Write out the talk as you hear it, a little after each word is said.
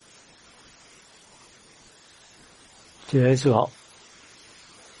这个是好，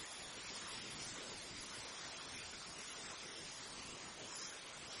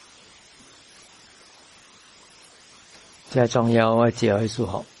这重要我这个是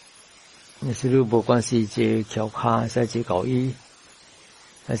好。你是如不管是这桥卡，还是搞医，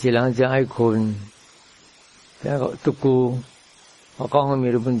还是人家爱困，那个独孤，我讲后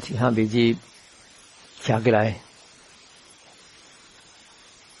面的问题，他别去卡起来。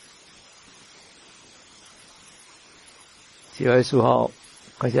这个是好，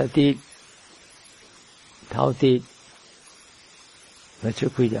或者跌，头跌，那就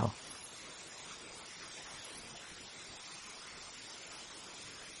亏掉。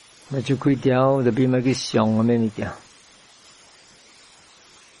那就开掉，就变么去想什么物件。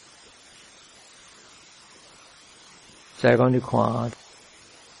再讲你看，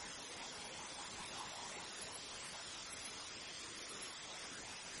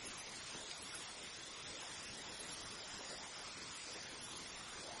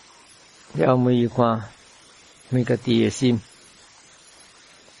了每看每个地的心。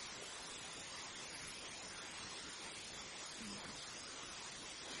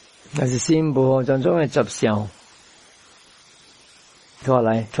但是心无好，种种的执想，拖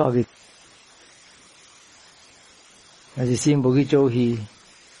来拖去。但是心无去做戏，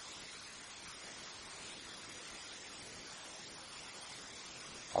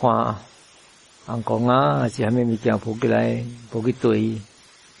看人讲啊，还是虾米物件抱起来，无去对。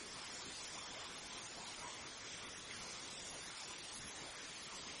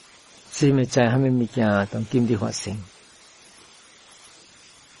心会知虾米物件当今日发生。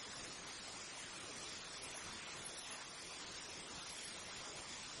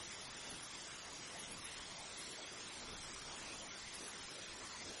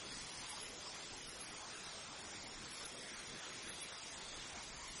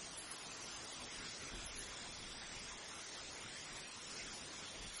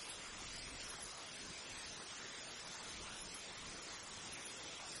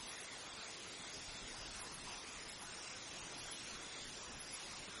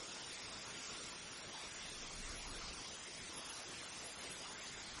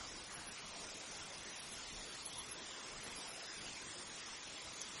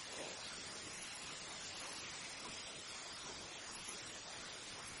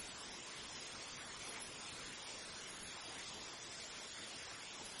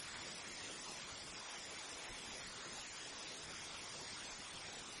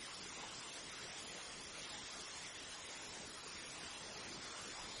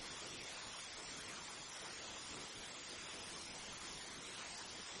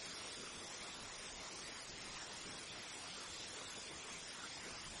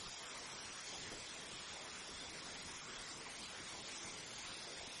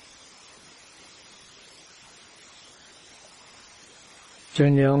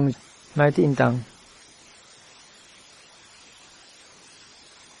尽量买叮当，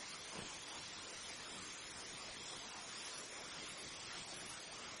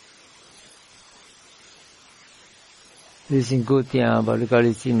你辛苦定，无你甲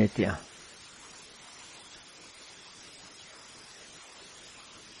你真会定。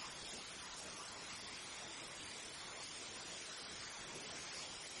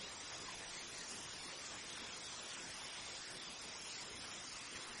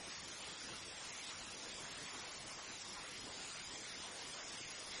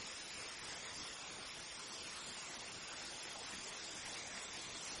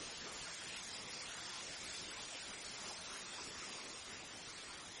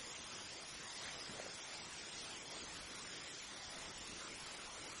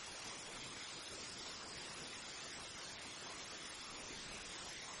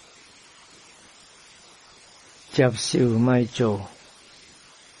接受莫做，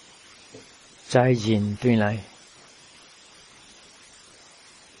再认对来。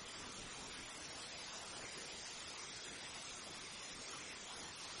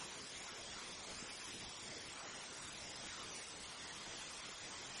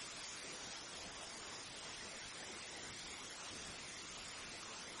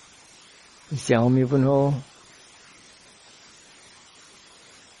想没分好。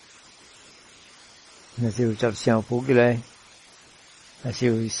那是有执想抱起来，那是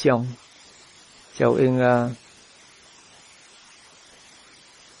有想效应啊，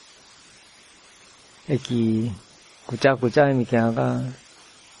会记古早的物件噶，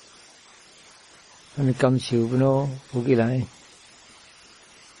那你感受不喏，抱起来，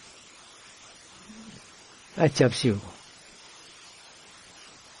爱接受，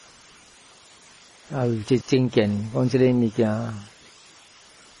啊，有这正见，讲这个物件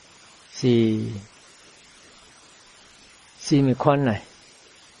是。心的宽来，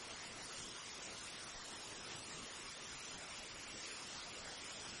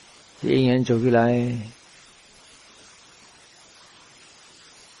因缘走起来，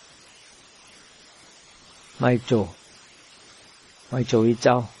莫做，莫做一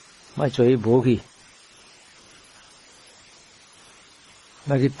招，莫做一无去，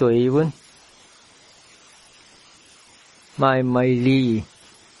莫去对阮，莫理。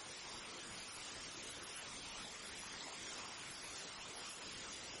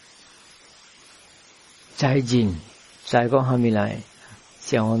在人，在讲虾米来，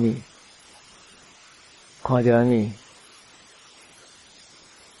想虾米，看到虾米，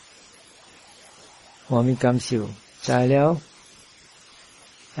虾米感受，在了，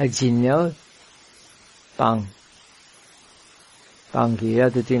爱尽了，放弃了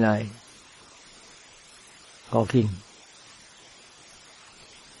就进来，高兴。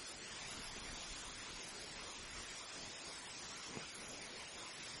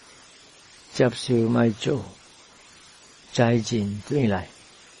接受莫做，在人对来。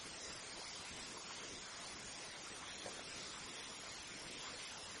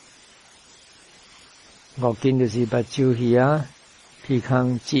五根就是目睭耳啊、鼻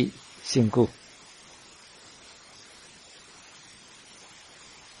孔舌身骨。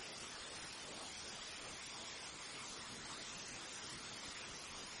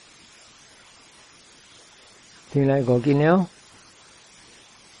进来五根了。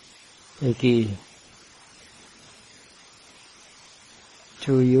会记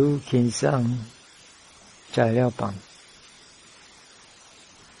自由轻松，在了棒。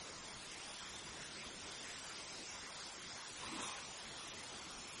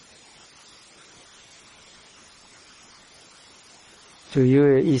自由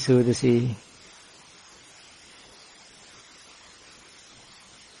的意思就是，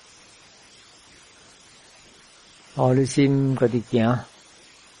你心家己行。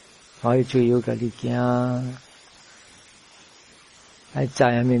可以自由家己行，爱知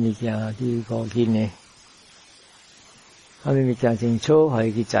虾米物件去高兴呢？虾米物件清楚，可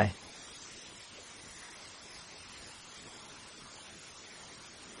以去知。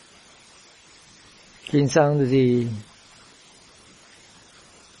轻松就是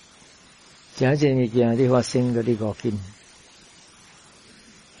真正物件你发生，家己高兴。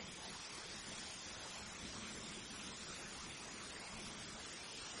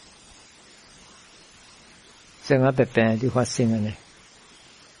生啊病病就发生了呢，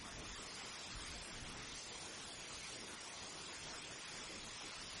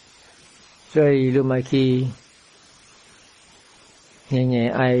所以你莫去年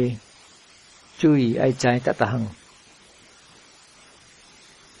年爱注意爱知得项，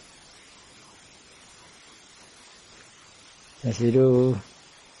但是你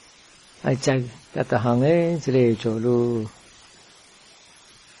爱知得项呢，这个做路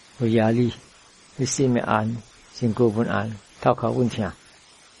有压力，你心会安。身躯稳安，头壳稳痛，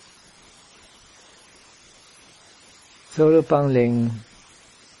所有帮人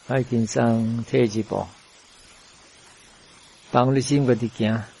爱轻松退一步，帮你心家己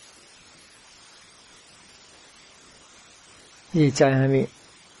行。你知虾米？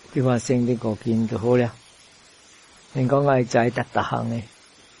你发生你高兴就好了。人讲爱知得项的。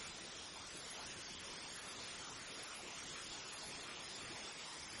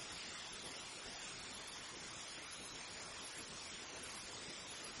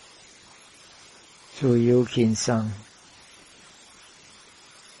自由轻松，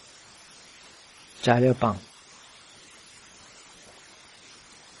在了棒，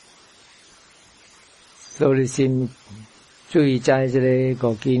所以心注意在这个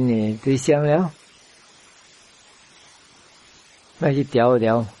高兴的对象了，要去调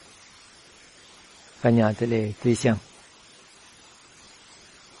调，看下这个对象。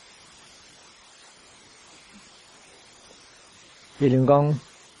比如讲，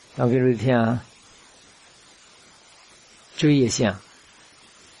要给你听。水的声，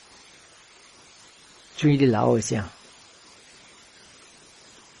水的流的声，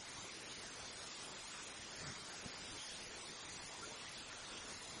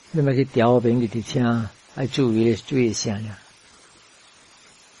你莫去调平日的听，爱注意水的声呀。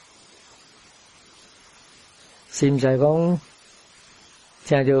是毋是讲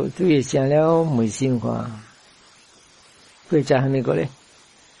听着水的声了，没心话，会知虾米个咧？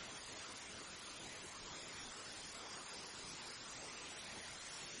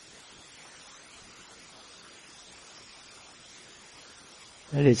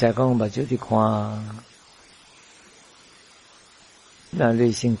你才讲目睭去看，那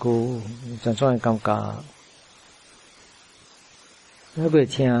你身躯怎种的感觉？要袂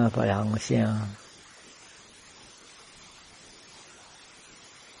听别人的声，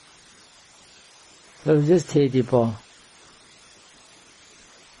所以这提的啵，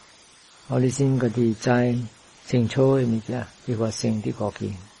我哋先嗰啲在清楚嘅物件，呢個性的個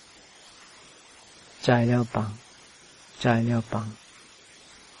見，在了棒，在了棒。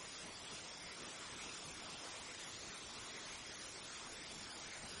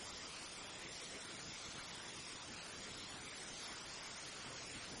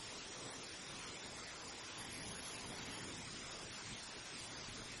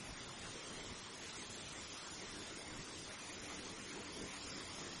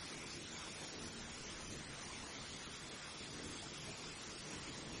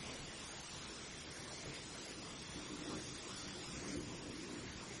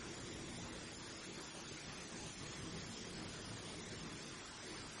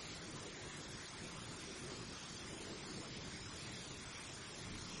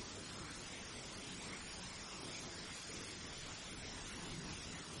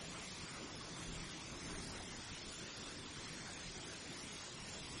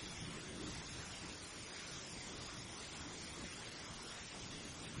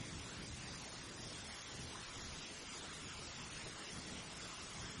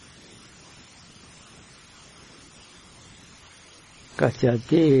各只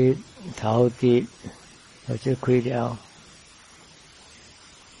啲頭啲或者開了，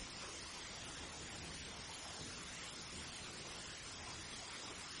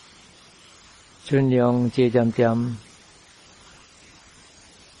盡量這點點，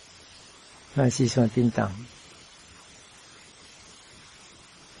那是算叮當。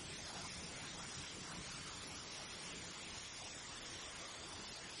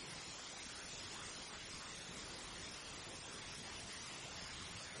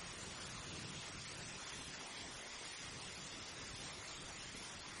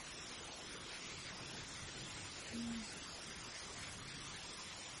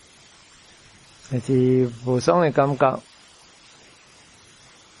但是無爽嘅感覺，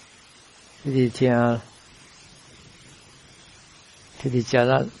就是聽，就是食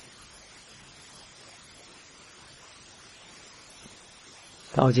啦。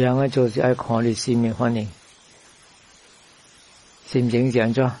頭前嘅就是愛看你心嘅反應，心情是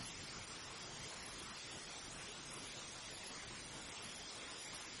安怎？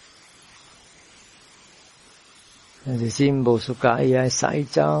但是心無暑假，伊愛洗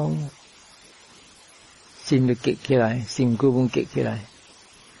澡。心就結起來，心骨本結起來，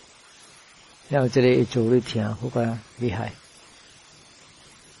然後這個一做你聽，好過厲害。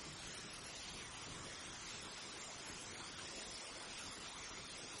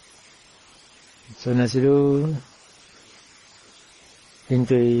所以那時候面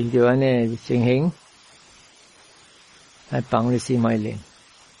對這樣的情形，來幫你心來練，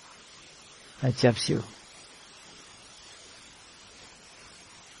來接受。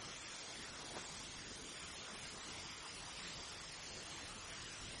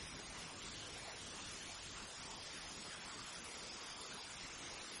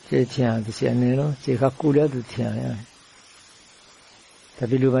這聽就是安尼咯，這較久了就聽呀。特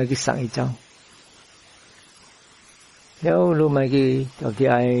別你咪去上一章，然後你咪去到底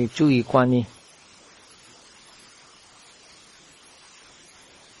愛注意觀念，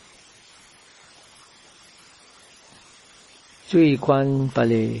注意觀別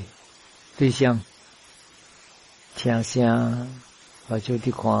個對象，聽聲或者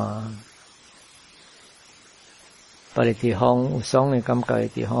去看。別個地方有爽嘅感覺嘅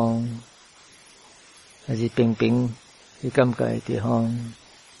地方，還是平平嘅感覺嘅地方，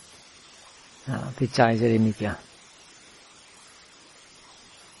去摘這個物件。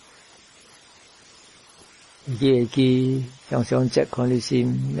會記常常接看你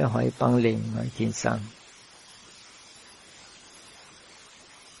心，要可以幫靈來健身。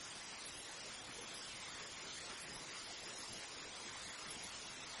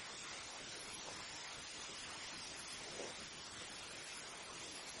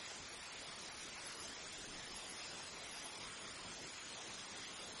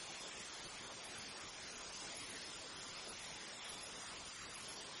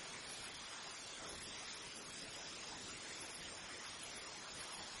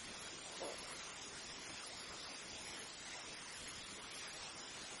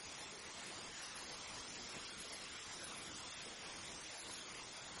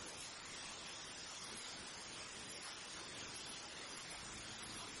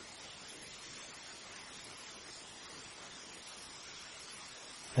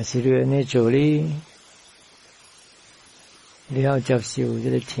還是你安尼做你要接受這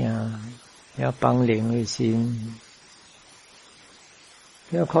個聽，要幫靈的心，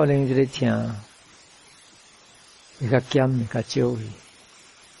要可能這個聽，會較減會較少去。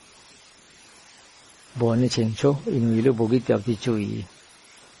无安尼清楚，因为你无去调去注意。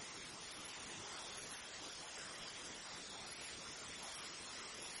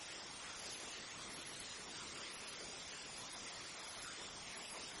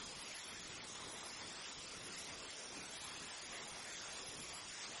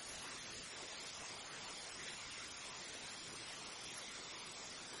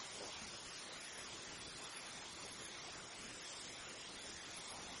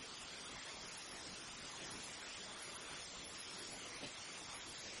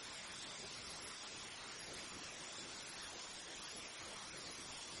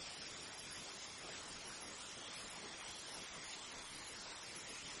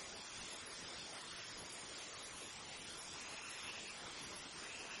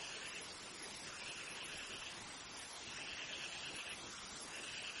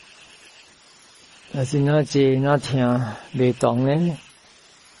若是哪坐哪听袂动呢？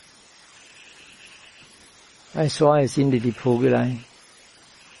爱刷的心直直扑过来，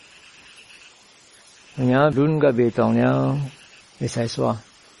然后轮个袂动了，会使刷。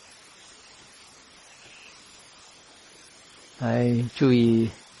来注意，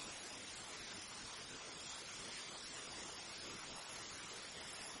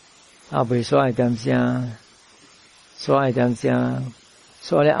袂刷一点声，刷一点声。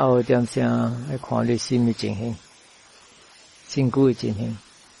刷了后点声，来看你心的情形，身躯的情形。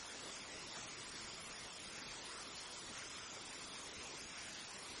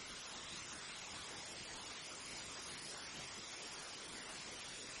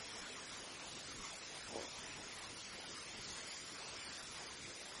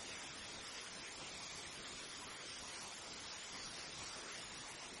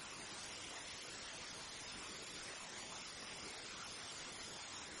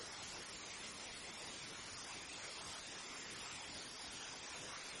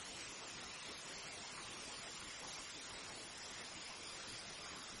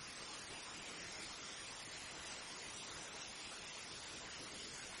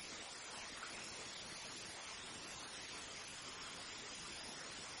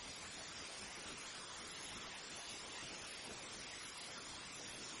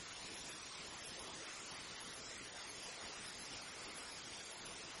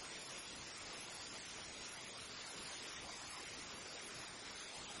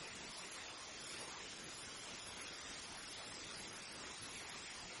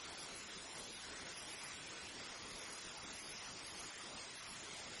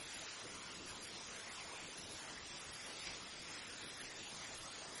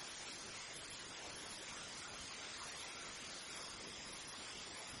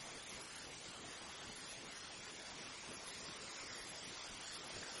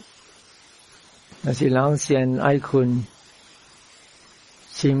若是人先爱困，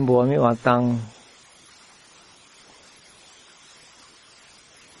心无咩活动，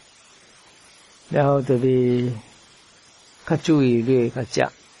然后就是较注意你个食，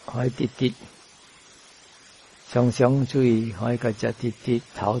可以直直，常常注意可以个食直直，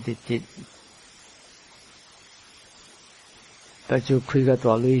头直直，把就开个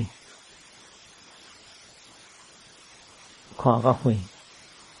大蕊，看较远。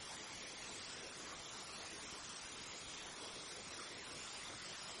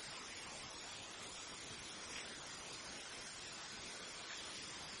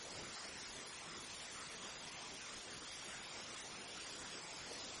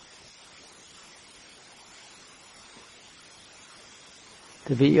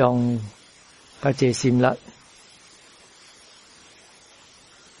特别用较济心力，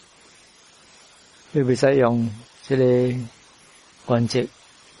你袂使用这个关节，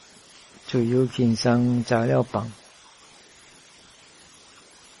就有轻松材料棒。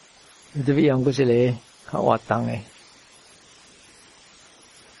你特别用过一个较活动的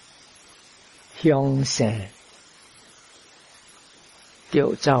向上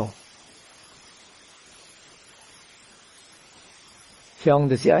调走。向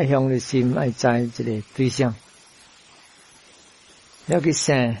就是爱向的心，爱在这个对象，要去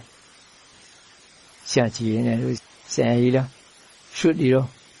生自然呢，生伊了，出去咯。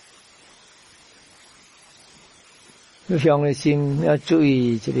要向的心要注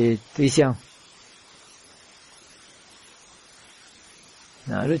意这个对象，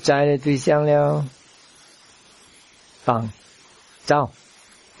那你在的对象了，放走，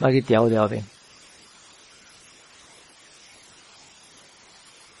把去调呗。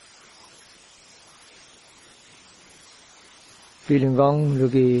比如讲，如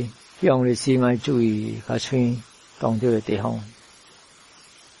果向的心爱注意较嘴动到的地方，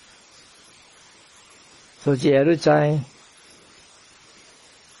所以你知，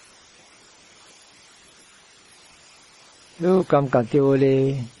如感觉到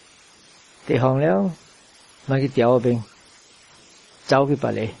咧地方了，莫去调那边，走去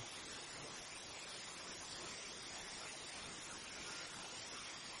别里。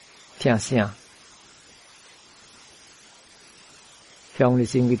听声，向你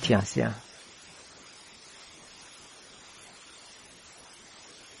心去听声，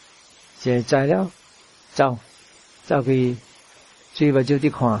这知了，走去水目睭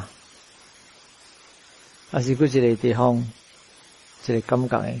伫看，还是佫一个地方，一个感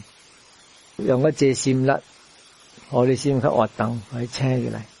觉诶，用个这心力，互你心较活动，来请起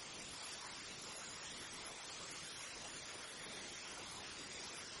来。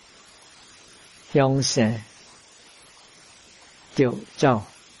向上就走。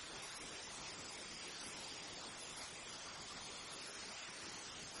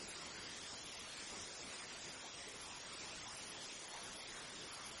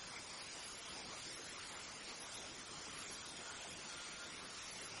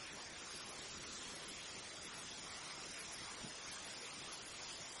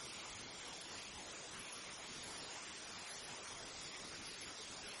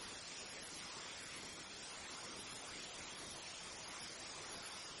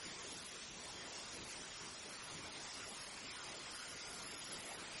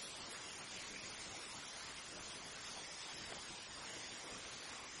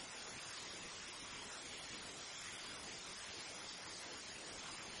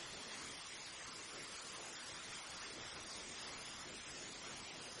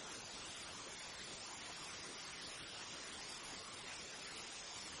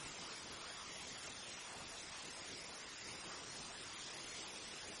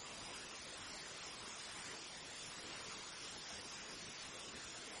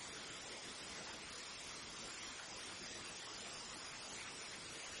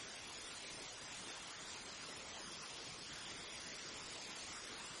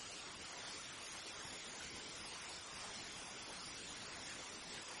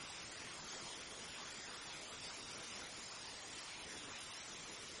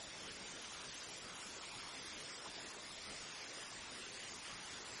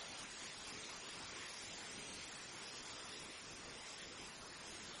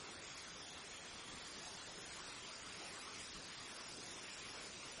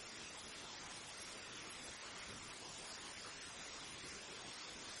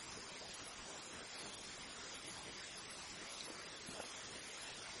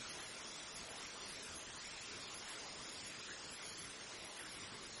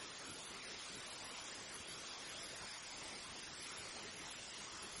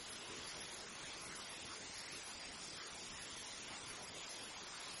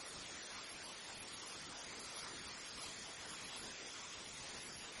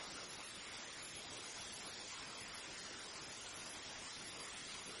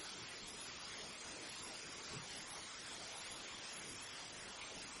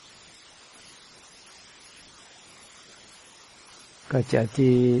个只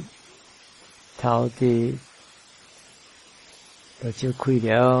啲头啲目睭开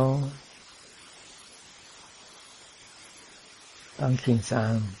了，放轻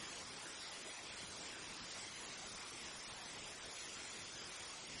松，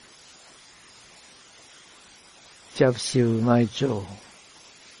接受卖做，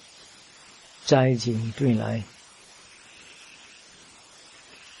再进对来。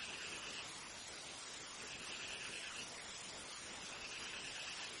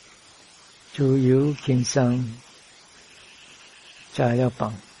自由轻松，再了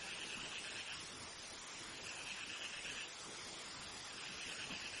放。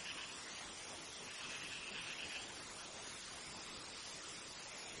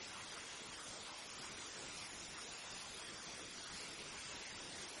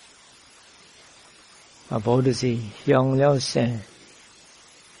啊，无就是向了生，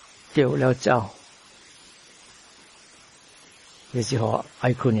掉了走，也是互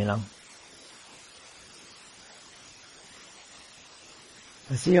爱困的人。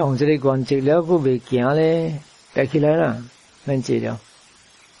是用这个原则了，佫未行咧，爬起来啦，免坐了。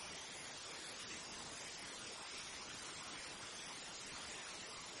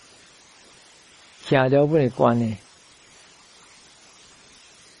徛了不会关呢。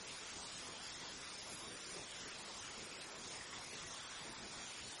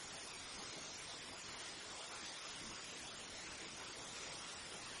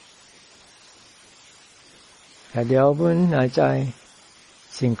徛了本还在。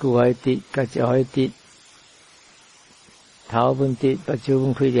身躯还直，脚脚还直，头本直，目睭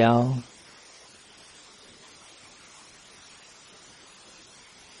本开了。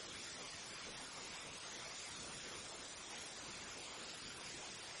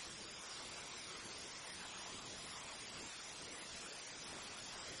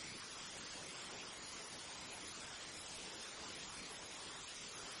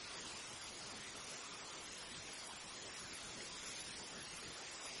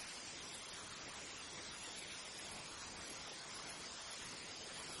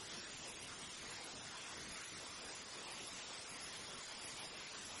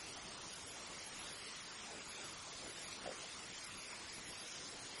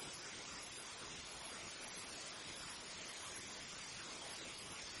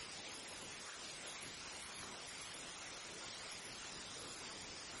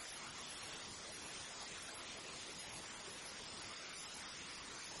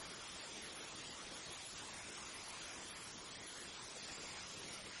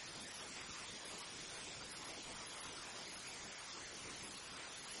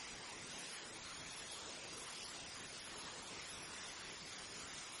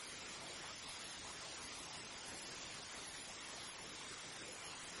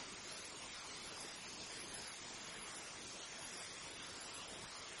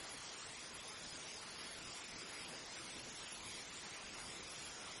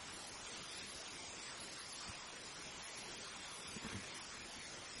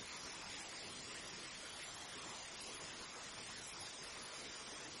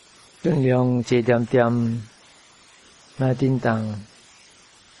尽量一点点来叮当，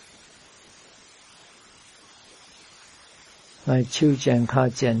来手健脚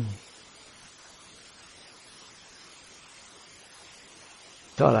健，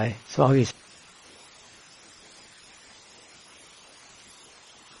再来刷去。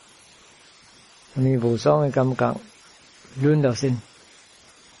你无爽的感觉，轮到先，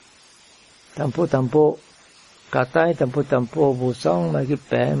淡薄淡薄，夹带淡薄淡薄无爽，咪去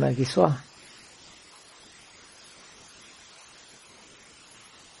白，咪去刷。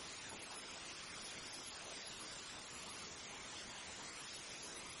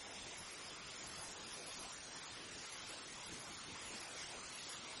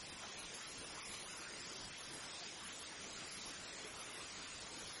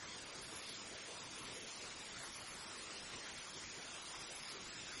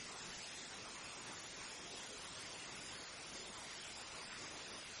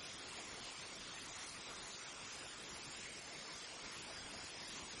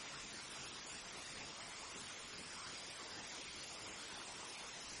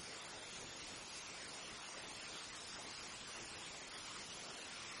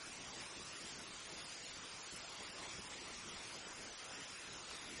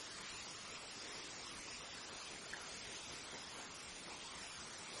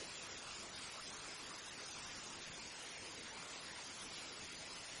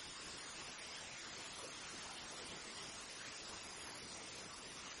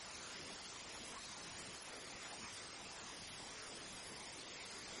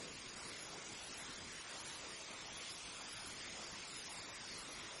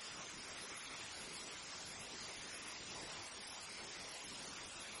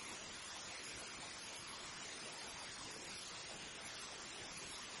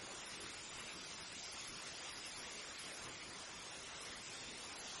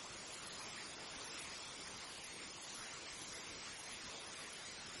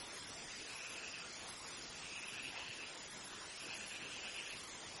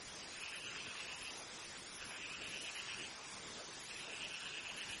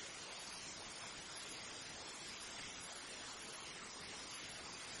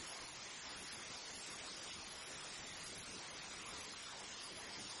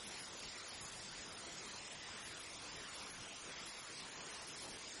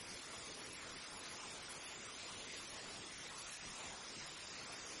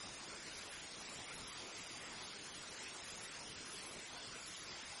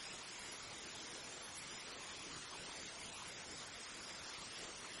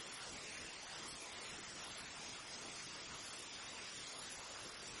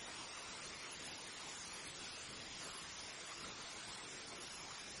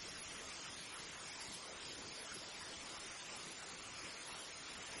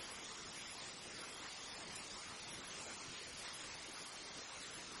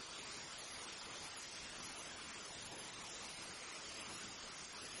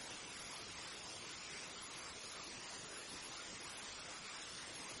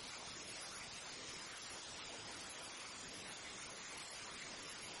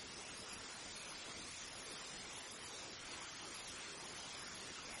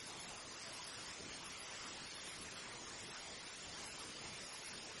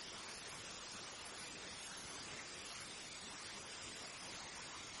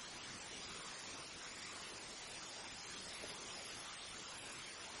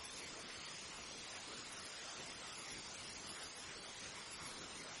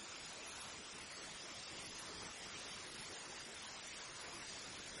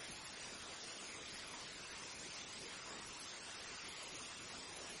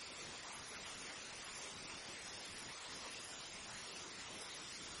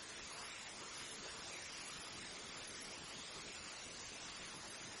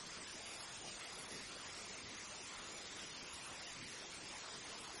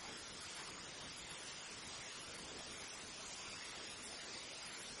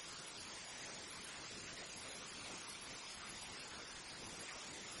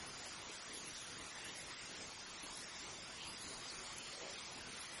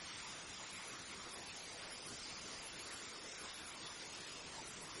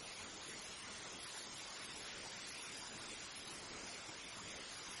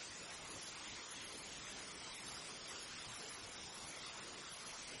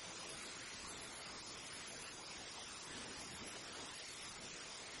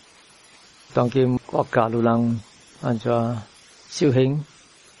当今国家有人安怎修行，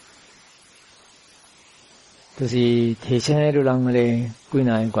就是提升迄个人咧几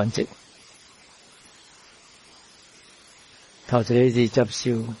难的原则。头一个是接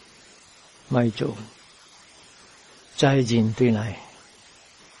受咪做，再人對來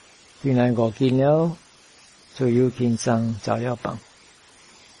我見了，就要見上找了幫。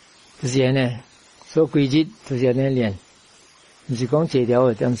就是呢，所規日就是呢練，唔是講這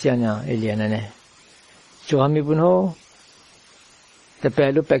條點先啊，會練的呢。做下面本好，特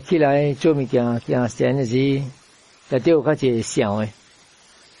別都白起來做物件，行神的時，特別有較濟想的，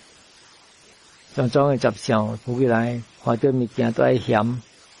種種的雜想，浮起來，看到物件都愛鹹，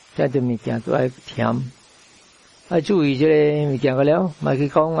睇到物件都愛甜。要注意這個物件個了，莫去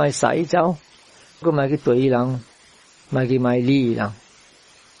講愛洗走，佮莫去對人，莫去賣理人。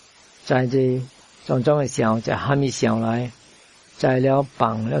在這種種的想，在蝦米想來，在了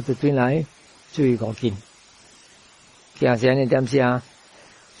放了就對來，注意個緊。行神的點是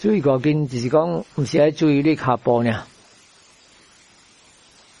注意個緊，就是講唔是愛注意你腳步呢。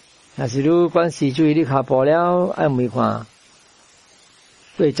若是你關係注意你腳步了，愛唔會看，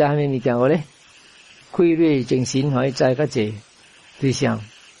對在蝦米物件個咧？開慮精神可以在較濟對象，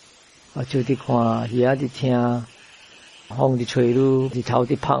就佇看，耳仔佇聽，風佇吹嚕，日頭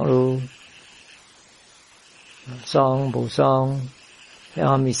佇拍嚕，爽無爽，有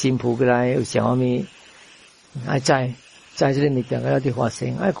啥物心浮過來，有啥物愛在這個物件個了佇發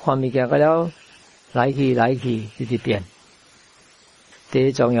生，愛看物件個了來去直直變。第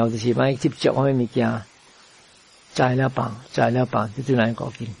一重要就是莫執着啥物件，在了放，就對咱個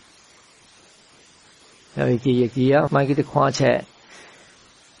緊。要會記啊，莫去佇看冊，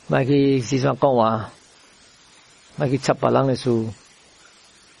莫去時常講話，莫去插別人的事，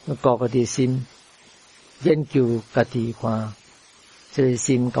要顧家己心，研究家己看，這個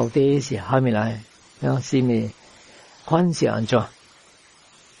心到底是啥物來，然後心的款是安怎？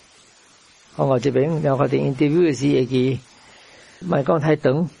我這邊了解啲 interview 的時會記，莫講太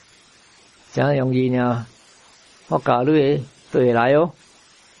長，這樣容易呢。我教你的對來哦，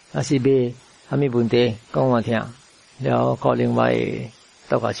還是袂。啥物問題講我聽，了靠另外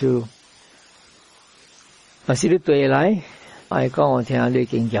倒下手。若是你對來，愛講我聽你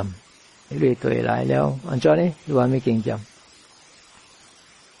經驗，你對來了，安怎呢？你話咩經驗？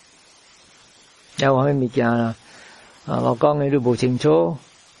了話咩物件啦？我講嘅你無清楚，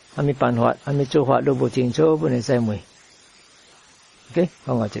啥物辦法，啥物做法都無清楚，不能使問。OK，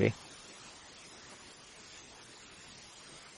講我這裡。